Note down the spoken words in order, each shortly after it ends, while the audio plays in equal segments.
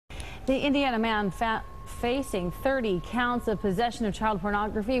The Indiana man facing 30 counts of possession of child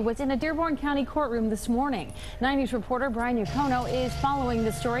pornography was in a Dearborn County courtroom this morning. 9 News reporter Brian Yacono is following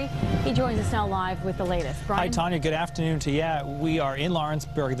the story. He joins us now live with the latest. Brian? Hi, Tanya. Good afternoon to you. We are in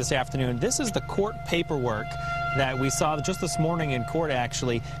Lawrenceburg this afternoon. This is the court paperwork that we saw just this morning in court,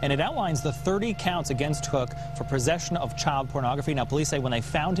 actually, and it outlines the 30 counts against Hook for possession of child pornography. Now, police say when they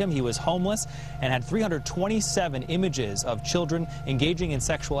found him, he was homeless and had 327 images of children engaging in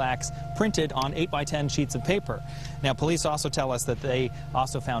sexual acts printed on 8x10 sheets of paper. Now, police also tell us that they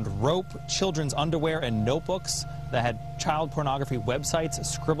also found rope, children's underwear, and notebooks that had child pornography websites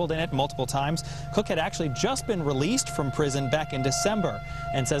scribbled in it multiple times. Cook had actually just been released from prison back in December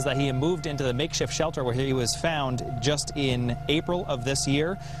and says that he had moved into the makeshift shelter where he was found just in April of this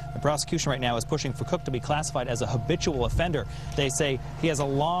year. The prosecution right now is pushing for Cook to be classified as a habitual offender. They say he has a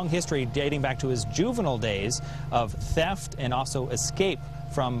long history dating back to his juvenile days of theft and also escape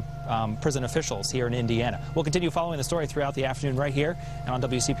from prison officials here in Indiana. We'll continue following the story throughout the afternoon right here and on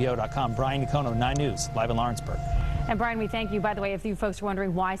WCPO.com. Brian Yacono, 9 News, live in Lawrenceburg. And Brian, we thank you. By the way, if you folks are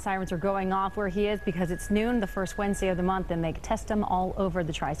wondering why sirens are going off where he is, because it's noon the first Wednesday of the month, and they test them all over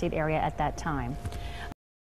the tri-state area at that time.